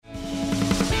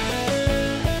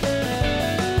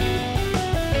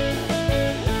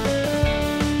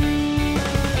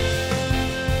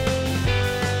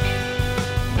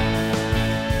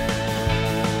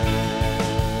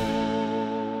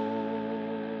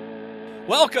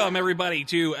Welcome, everybody,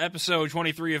 to episode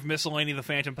 23 of Miscellany, the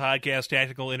Phantom Podcast,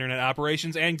 Tactical Internet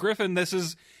Operations. And Griffin, this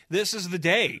is the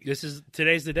day.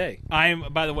 Today's the day.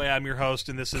 By the way, I'm your host,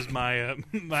 and this is my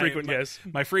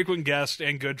frequent guest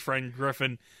and good friend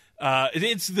Griffin.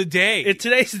 It's the day.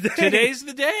 Today's the day. Today's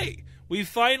the day. We've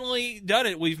finally done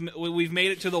it. We've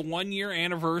made it to the 1 year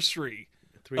anniversary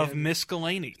of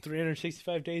Miscellany.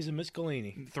 365 days of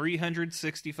Miscellany.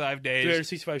 365 days.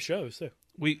 365 shows too.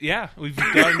 We've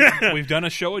done a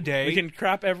show a day. We can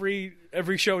crop every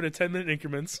show into 10-minute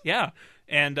increments. Yeah,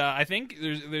 and I think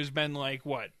there's been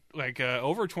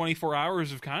over 24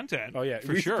 hours of content. Oh yeah,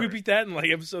 for sure. We beat that in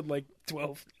episode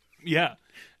 12. Yeah,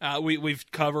 we've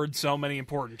covered so many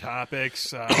important topics.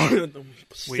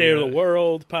 State of the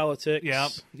world, politics.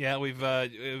 Yeah. We've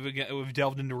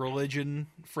delved into religion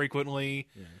frequently.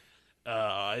 Yeah.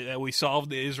 We solved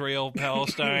the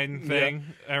Israel-Palestine thing.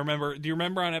 Yeah. Do you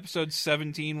remember on episode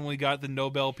 17 when we got the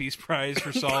Nobel Peace Prize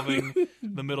for solving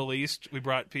the Middle East? We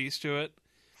brought peace to it.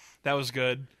 That was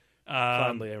good.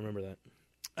 Fondly, I remember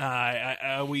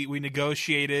that. We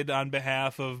negotiated on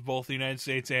behalf of both the United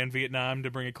States and Vietnam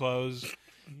to bring a close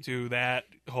to that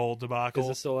whole debacle. Is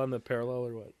it still on the parallel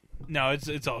or what? No,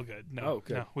 it's all good. No,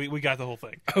 good. No, we got the whole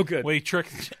thing. Oh, good. We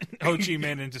tricked Ho Chi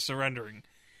Minh into surrendering.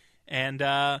 And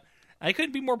I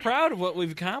couldn't be more proud of what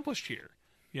we've accomplished here.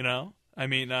 You know? I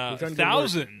mean,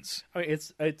 thousands. I mean,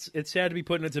 it's sad to be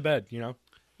putting it to bed, you know?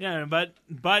 Yeah, but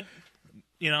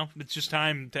you know, it's just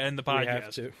time to end the podcast. We have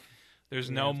to.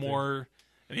 There's no more...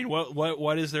 I mean,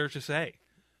 what is there to say?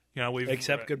 You know,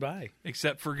 except goodbye.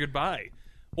 Except for goodbye.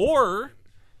 Or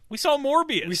we saw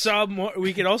Morbius.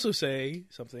 We could also say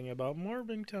something about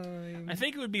Morbing time. I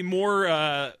think it would be more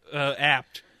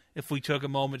apt if we took a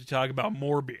moment to talk about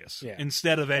Morbius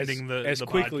instead of ending as the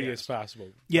quickly podcast. As possible.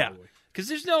 Yeah, because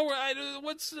there's no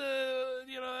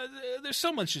there's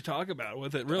so much to talk about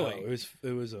with it. Really,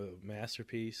 it was a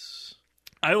masterpiece.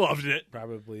 I loved it.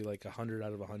 Probably 100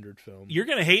 out of 100 film. You're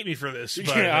gonna hate me for this.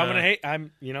 But, I'm gonna hate.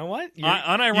 You know what? You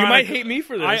might hate me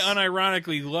for this. I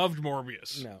unironically loved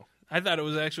Morbius. No, I thought it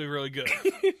was actually really good.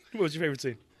 What was your favorite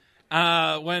scene?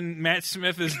 When Matt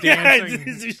Smith is dancing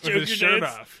with his shirt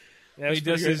off. Yeah, he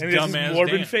does his dumbass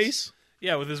Morbin dance. face.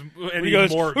 Yeah, with his and he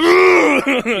goes,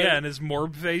 yeah, and his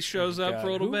Morb face shows up for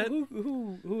a little bit.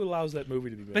 Who allows that movie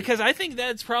to be made? Because I think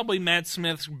that's probably Matt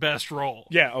Smith's best role.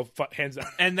 Yeah, hands down.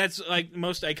 And that's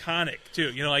most iconic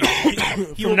too. You know,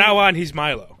 from now on, he's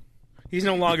Milo. He's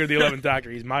no longer the 11th Doctor.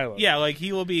 He's Milo. Yeah,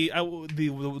 he will be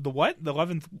the what? The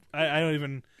 11th? I don't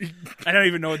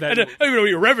even know what that. I don't even know what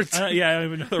your reference. Yeah, I don't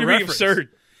even know the You're reference. Being absurd.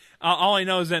 All I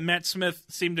know is that Matt Smith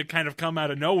seemed to kind of come out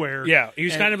of nowhere. Yeah, he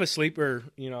was kind of a sleeper.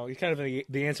 You know, he's kind of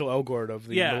the Ansel Elgort of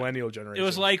the millennial generation. It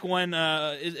was like when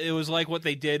it was like what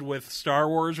they did with Star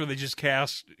Wars, where they just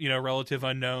cast relative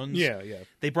unknowns. Yeah.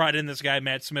 They brought in this guy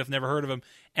Matt Smith, never heard of him,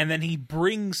 and then he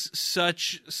brings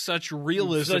such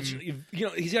realism.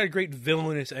 He's got a great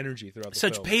villainous energy throughout the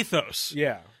film. Such pathos.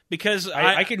 Yeah. Because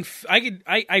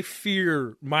I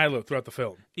fear Milo throughout the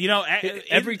film.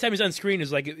 Every time he's on screen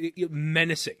is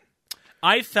menacing.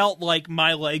 I felt like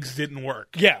my legs didn't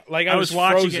work. Yeah, I was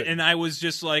watching frozen. it and I was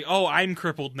just like, oh, I'm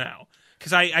crippled now.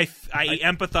 Because I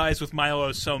empathize with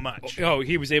Milo so much. Oh,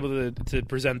 he was able to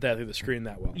present that through the screen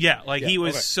that well. Yeah, he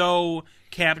was so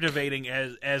captivating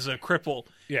as a cripple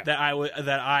that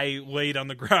I laid on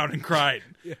the ground and cried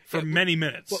for many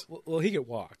minutes. Well, he could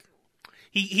walk.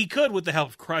 He could with the help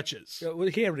of crutches. Well,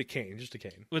 he had a cane, just a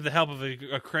cane. With the help of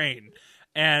a crane.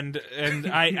 And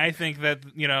I think that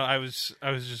I was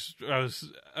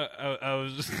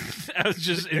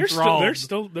just enthralled.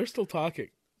 They're still talking.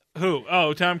 Who?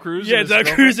 Oh, Tom Cruise. Yeah, Tom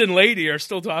Cruise and Lady are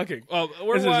still talking. Well,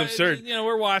 this is absurd.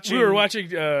 We're watching. We were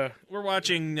watching. We're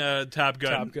watching Top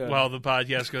Gun while the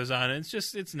podcast goes on.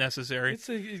 It's necessary. It's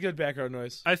a good background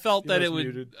noise. I felt that it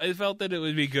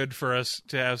would be good for us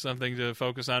to have something to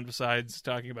focus on besides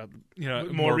talking about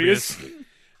Morbius.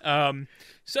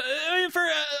 So I mean,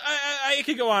 I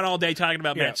could go on all day talking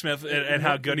about Matt Smith and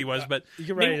how good he was, but you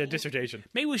can write a dissertation.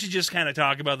 Maybe we should just kind of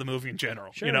talk about the movie in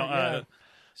general. Sure,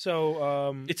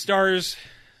 So it stars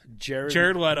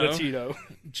Jared Leto.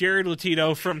 Jared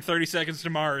Leto from 30 Seconds to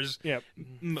Mars. Yep.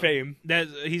 Fame.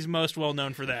 He's most well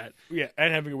known for that. Yeah,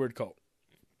 and having a weird cult.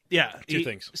 Yeah, two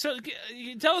things. So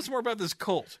tell us more about this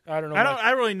cult. I don't know. I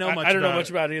don't really know much. I don't know much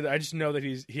about it either. I just know that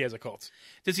he has a cult.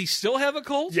 Does he still have a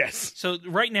cult? Yes. So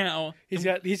right now he's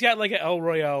got like an El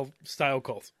Royale style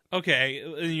cult. Okay,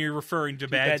 and you're referring to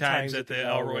Bad Times at the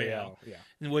El Royale,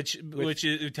 which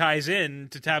ties in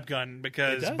to Top Gun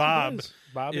because Bob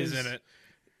is in it.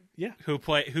 Yeah. Who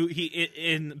he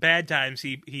in Bad Times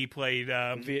he played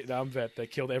Vietnam vet that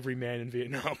killed every man in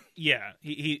Vietnam. Yeah,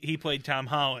 he played Tom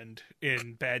Holland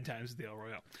in Bad Times at the El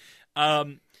Royale.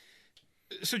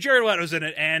 So Jared Leto's in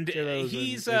it, and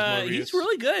he's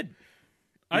really good.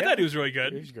 I thought he was really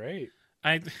good. He was great.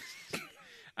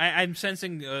 I'm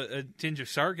sensing a tinge of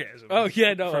sarcasm. Oh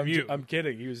yeah, no, I'm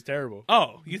kidding. He was terrible.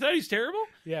 Oh, you thought he was terrible?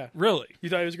 Yeah, really? You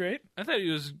thought he was great? I thought he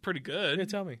was pretty good. Yeah,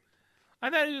 tell me. I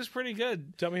thought he was pretty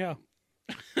good. Tell me how.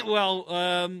 Well,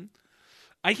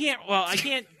 I can't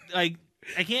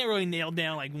really nail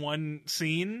down like one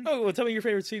scene. Oh, well, tell me your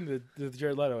favorite scene with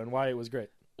Jared Leto and why it was great.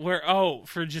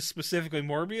 For just specifically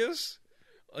Morbius,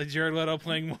 Jared Leto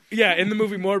playing. Yeah, in the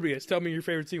movie Morbius. Tell me your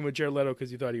favorite scene with Jared Leto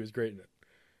because you thought he was great in it.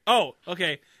 Oh,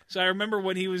 okay. So I remember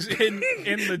when he was in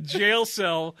the jail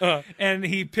cell and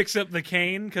he picks up the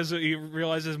cane because he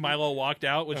realizes Milo walked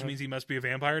out, which means he must be a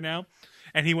vampire now.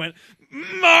 And he went,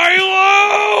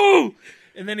 Milo!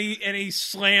 And then he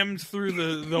slammed through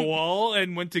the wall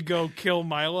and went to go kill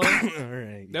Milo. All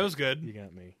right. That was good. You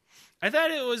got me. I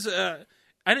thought it was, I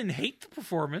didn't hate the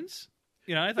performance.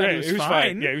 I thought it was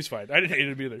fine. Yeah, it was fine. I didn't hate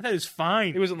it either. I thought it was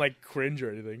fine. It wasn't like cringe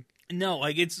or anything. No,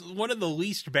 like it's one of the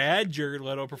least bad Jared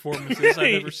Leto performances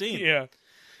I've ever seen. Yeah.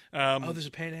 There's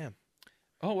a Pan Am.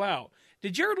 Oh wow!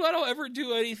 Did Jared Leto ever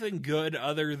do anything good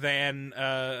other than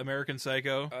American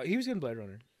Psycho? He was in Blade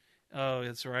Runner. Oh,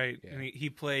 that's right. Yeah. And he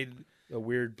played a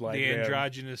weird blind the man.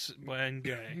 androgynous blind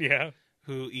guy. Yeah.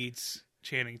 Who eats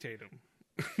Channing Tatum.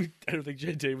 I don't think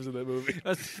Channing Tatum was in that movie.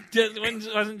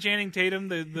 Wasn't Channing Tatum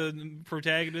the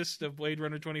protagonist of Blade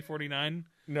Runner 2049?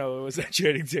 No, it was not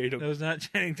Channing Tatum. It was not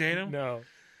Channing Tatum? No.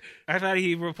 I thought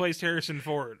he replaced Harrison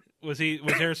Ford. Was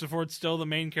Harrison Ford still the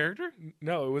main character?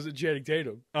 No, it wasn't Channing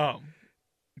Tatum. Oh.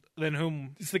 Then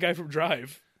whom? It's the guy from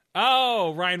Drive.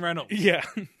 Oh, Ryan Reynolds. Yeah.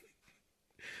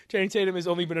 Channing Tatum has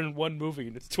only been in one movie,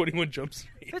 and it's 21 Jump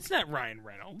Street. That's not Ryan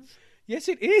Reynolds. Yes,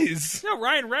 it is. No,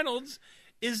 Ryan Reynolds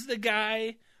is the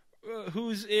guy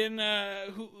who's in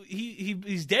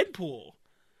he's Deadpool.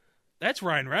 That's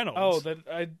Ryan Reynolds. Oh,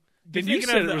 then you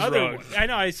said it was wrong. One. I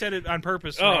know I said it on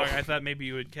purpose wrong. I thought maybe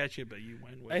you would catch it, but you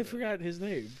went with it. I forgot his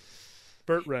name.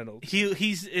 Burt Reynolds.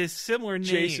 He's a similar name.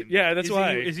 Jason. Yeah, that's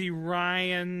why. Is he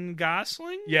Ryan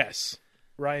Gosling? Yes,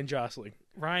 Ryan Josling.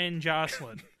 Ryan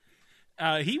Jocelyn.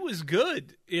 He was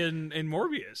good in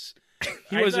Morbius.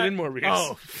 He wasn't in Morbius.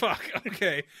 Oh fuck.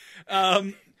 Okay.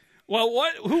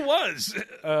 Well, who was?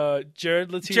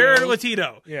 Jared Leto. Jared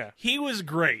Leto. Yeah. He was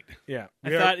great. Yeah.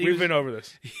 We've been over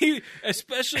this.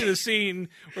 Especially the scene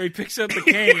where he picks up the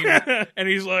cane and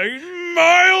he's like,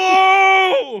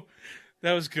 Milo!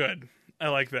 That was good. I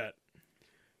like that.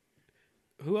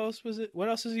 Who else was it? What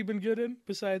else has he been good in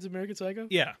besides American Psycho?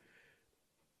 Yeah.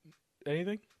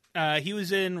 Anything? He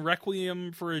was in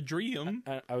Requiem for a Dream.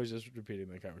 I was just repeating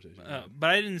that conversation. But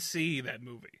I didn't see that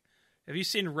movie. Have you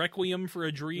seen Requiem for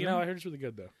a Dream? No, I heard it's really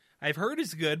good, though. I've heard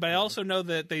it's good, but I also know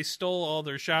that they stole all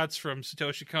their shots from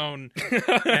Satoshi Kon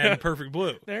and Perfect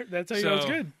Blue. That's how you know it's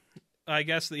good. I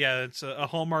guess, it's a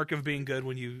hallmark of being good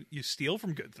when you steal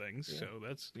from good things. Yeah. So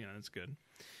that's good.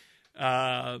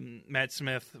 Matt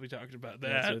Smith, we talked about that.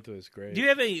 Matt Smith was great. Do you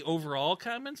have any overall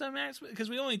comments on Matt Smith? Because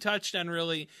we only touched on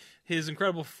really his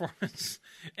incredible performance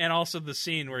and also the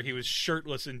scene where he was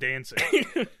shirtless and dancing.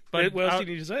 But what else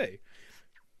do you need to say?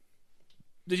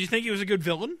 Did you think he was a good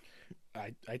villain?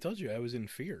 I told you I was in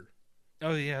fear.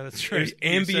 Oh yeah, that's right. There's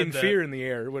ambient fear in the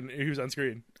air when he was on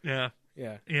screen. Yeah,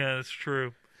 yeah, that's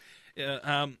true.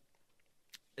 Yeah,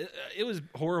 it was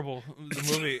horrible.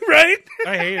 The movie, right?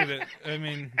 I hated it. I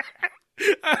mean,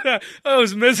 it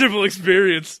was a miserable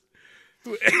experience.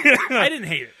 I didn't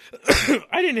hate it.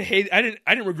 I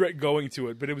didn't regret going to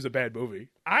it, but it was a bad movie.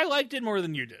 I liked it more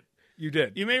than you did. You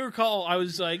did. You may recall I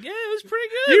was like, yeah, it was pretty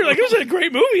good. You were like, it was a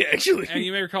great movie, actually. And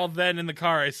you may recall then in the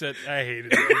car I said, I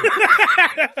hated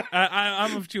it.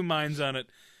 I'm of two minds on it.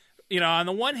 On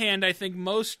the one hand, I think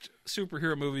most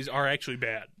superhero movies are actually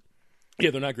bad.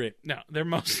 Yeah, they're not great. No, they're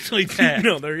mostly bad.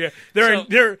 No, they're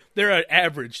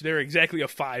average. They're exactly a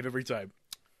 5 every time.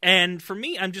 And for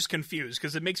me, I'm just confused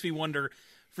because it makes me wonder,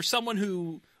 for someone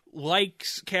who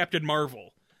likes Captain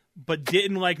Marvel but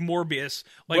didn't like Morbius,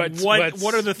 like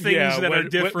what are the things that are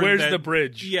different? Where's the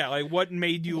bridge? Yeah, like what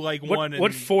made you like one?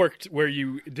 What forked where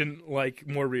you didn't like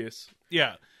Morbius?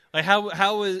 Yeah. Like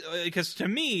how is, because to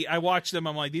me, I watch them,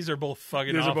 I'm like, these are both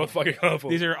fucking awful. These are both fucking awful.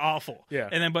 These are awful. Yeah.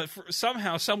 And then, but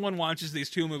somehow someone watches these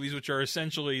two movies, which are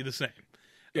essentially the same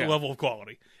level of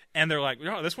quality. And they're like,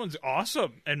 no, this one's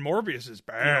awesome, and Morbius is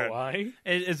bad. You know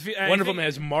why? One of them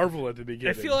has Marvel at the beginning.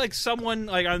 I feel like someone,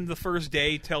 like on the first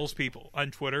day, tells people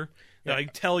on Twitter, that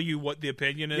like tell you what the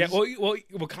opinion is. Yeah,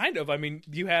 well, kind of. I mean,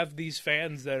 you have these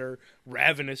fans that are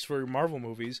ravenous for Marvel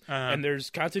movies, and there's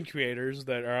content creators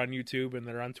that are on YouTube and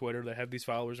that are on Twitter that have these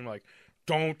followers and are like,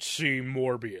 don't see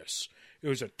Morbius. It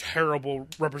was a terrible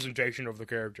representation of the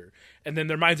character. And then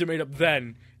their minds are made up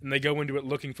then, and they go into it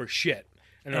looking for shit.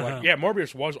 And they're like, yeah,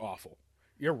 Morbius was awful.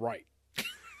 You're right.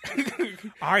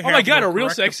 Oh my God, a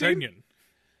real sex scene?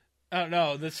 Oh,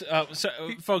 no.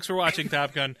 Folks, we're watching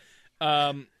Top Gun.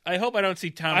 I hope I don't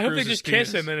see Tom Cruise's I hope they just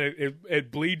penis. kiss and then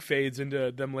it bleed fades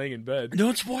into them laying in bed.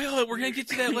 Don't spoil it. We're going to get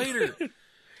to that later.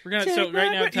 So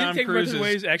right now, Tom Cruise is...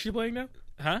 Away is actually playing now?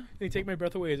 Huh? Can you Take My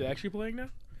Breath Away is actually playing now?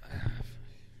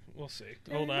 We'll see.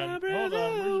 Hold on.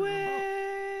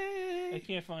 I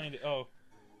can't find it. Oh,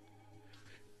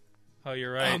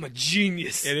 you're right. I'm a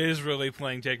genius. It is really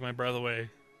playing Take My Breath Away.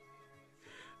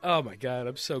 Oh my God,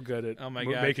 I'm so good at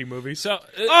making movies. So,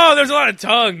 there's a lot of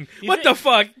tongue. What the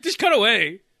fuck? Just cut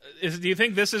away. Do you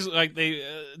think this is like they?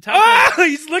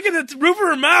 He's looking at the roof of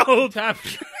her mouth. What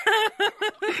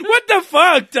the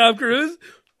fuck, Tom Cruise?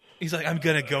 He's like, I'm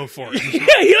gonna go for it.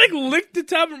 Yeah, he like licked the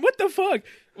top. What the fuck?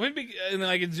 And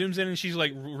like it zooms in, and she's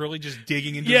like really just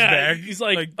digging into his bag. He's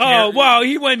like oh wow,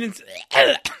 he went into.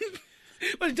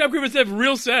 What did Tom Cruise have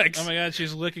real sex? Oh my God,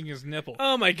 she's licking his nipple.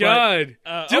 Oh my God,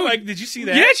 dude, did you see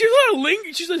that? Yeah, she's a lot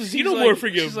of she's a xenomorph for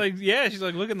you. She's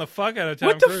like looking the fuck out of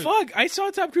Tom Cruise. What the fuck? I saw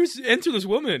Tom Cruise enter this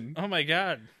woman. Oh my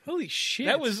God, holy shit!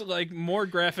 That was like more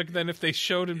graphic than if they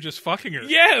showed him just fucking her.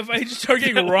 Yeah, if I just started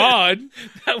getting rawed,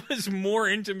 that was more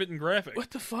intimate and graphic. What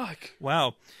the fuck?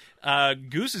 Wow,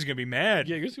 Goose is gonna be mad.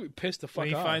 Yeah, Goose is gonna be pissed the fuck when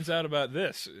he finds out about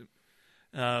this.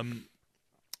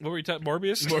 What were you talking?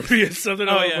 Morbius? Morbius, something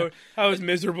about how it's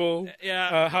miserable.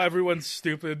 Yeah. How everyone's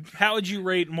stupid. How would you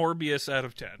rate Morbius out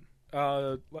of 10?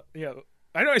 Yeah.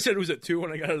 I know I said it was a 2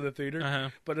 when I got out of the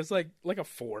theater, but it's like a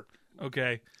 4.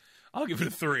 Okay. I'll give it a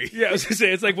 3. Yeah, I was going to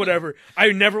say, it's like whatever.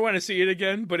 I never want to see it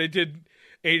again, but it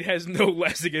has no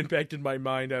lasting impact in my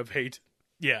mind of hate.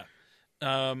 Yeah.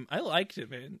 I liked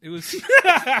it, man. It was...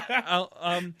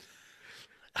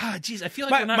 Jeez, I feel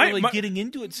like we're not really getting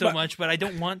into it so much, but I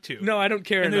don't want to. No, I don't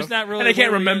care. And there's not really, and I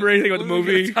can't remember anything about the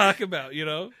movie. To talk about, you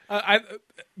know.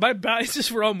 My bias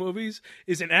for all movies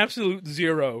is an absolute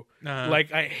 0.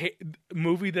 Like I hate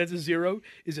movie that's a 0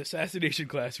 is Assassination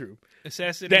Classroom.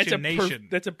 Assassination Nation.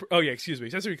 Excuse me.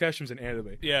 Assassination Classroom's an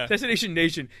anime. Yeah. Assassination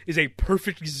Nation is a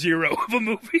perfect 0 of a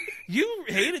movie. You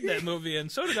hated that movie,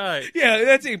 and so did I. Yeah,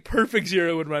 that's a perfect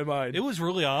 0 in my mind. It was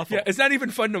really awful. Yeah, it's not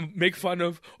even fun to make fun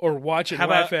of or watch and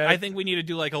laugh at. I think we need to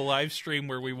do like a live stream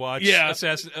where we watch a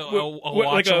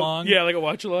watch along. Like a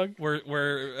watch along.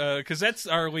 Where because that's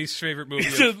our least favorite movie.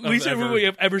 It's the least favorite movie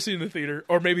I've ever seen in the theater,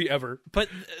 or maybe ever. But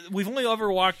we've only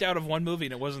ever walked out of one movie,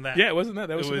 and it wasn't that. Yeah, it wasn't that.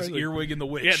 That was Earwig and the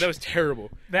Witch. Yeah, that was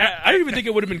terrible. I don't even think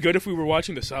it would have been good if we were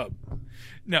watching the sub.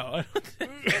 No, I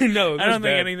don't think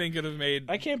anything could have made.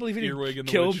 I can't believe he didn't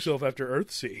kill himself after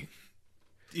Earthsea.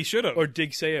 He should have, or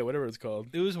Dig Saya, whatever it's called.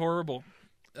 It was horrible.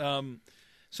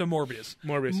 So Morbius.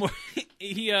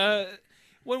 He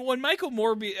when Michael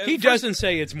Morbius he doesn't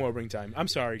say it's Morbing time. I'm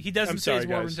sorry. He doesn't say it's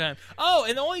Morbing time. Oh,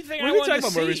 and the only thing I wanted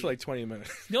to see Morbius for like 20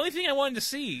 minutes. The only thing I wanted to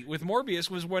see with Morbius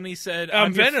was when he said,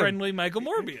 "I'm your friendly Michael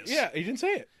Morbius." Yeah, he didn't say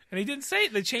it. And he didn't say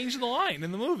it. They changed the line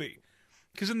in the movie.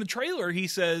 Because in the trailer, he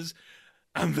says,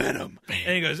 "I'm Venom."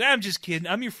 And he goes, "I'm just kidding.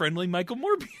 I'm your friendly Michael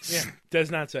Morbius." Yeah, does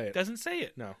not say it. Doesn't say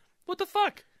it. No. What the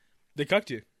fuck? They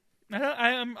cucked you.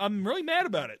 I'm really mad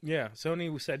about it. Yeah,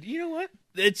 Sony said, you know what?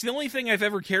 It's the only thing I've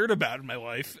ever cared about in my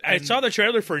life. I saw the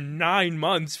trailer for 9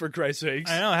 months, for Christ's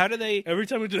sakes. I know. How do they... Every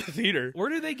time we went to the theater. Where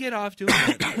do they get off doing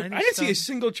that? I didn't see a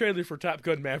single trailer for Top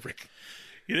Gun Maverick.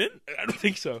 You didn't? I don't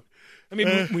think so. I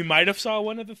mean, we might have saw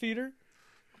one at the theater,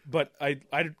 but I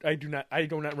do not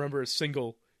remember a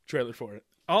single trailer for it.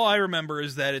 All I remember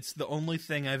is that it's the only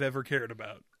thing I've ever cared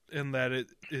about, and that it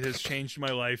has changed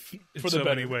my life in so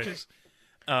many ways.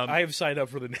 I have signed up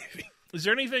for the Navy. Is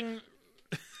there anything?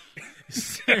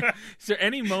 Is there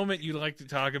any moment you'd like to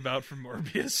talk about from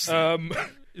Morbius?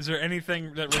 Is there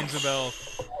anything that rings a bell?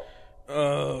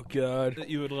 Oh God! That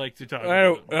you would like to talk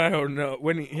about? I don't know.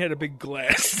 When he had a big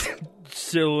glass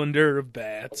cylinder of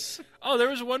bats. Oh, there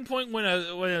was one point when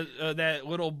that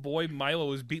little boy Milo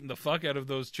was beating the fuck out of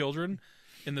those children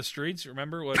in the streets.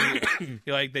 Remember when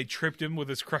they tripped him with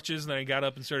his crutches and then he got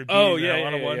up and started beating the hell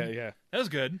out of one? Yeah. That was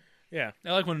good. Yeah.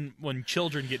 I like when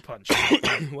children get punched.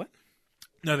 What?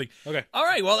 Nothing. Okay. All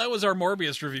right. Well, that was our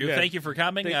Morbius review. Yeah. Thank you for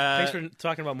coming. Thanks for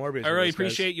talking about Morbius. I really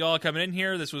appreciate you all coming in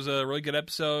here. This was a really good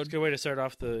episode. It's a good way to start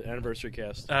off the anniversary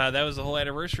cast. That was the whole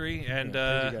anniversary, and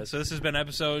so this has been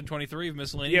episode 23 of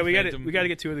Miscellany. Yeah, we got to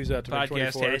get 2 of these out to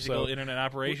podcast, 24. Tactical Internet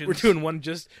Operations.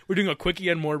 We're doing a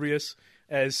quickie on Morbius,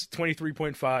 as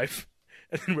 23.5,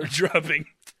 and then we're dropping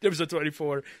episode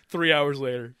 24 3 hours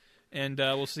later. And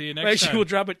we'll see you next time. We'll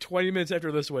drop it 20 minutes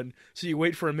after this one, so you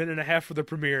wait for a minute and a half for the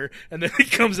premiere, and then it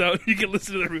comes out and you can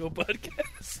listen to the real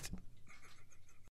podcast.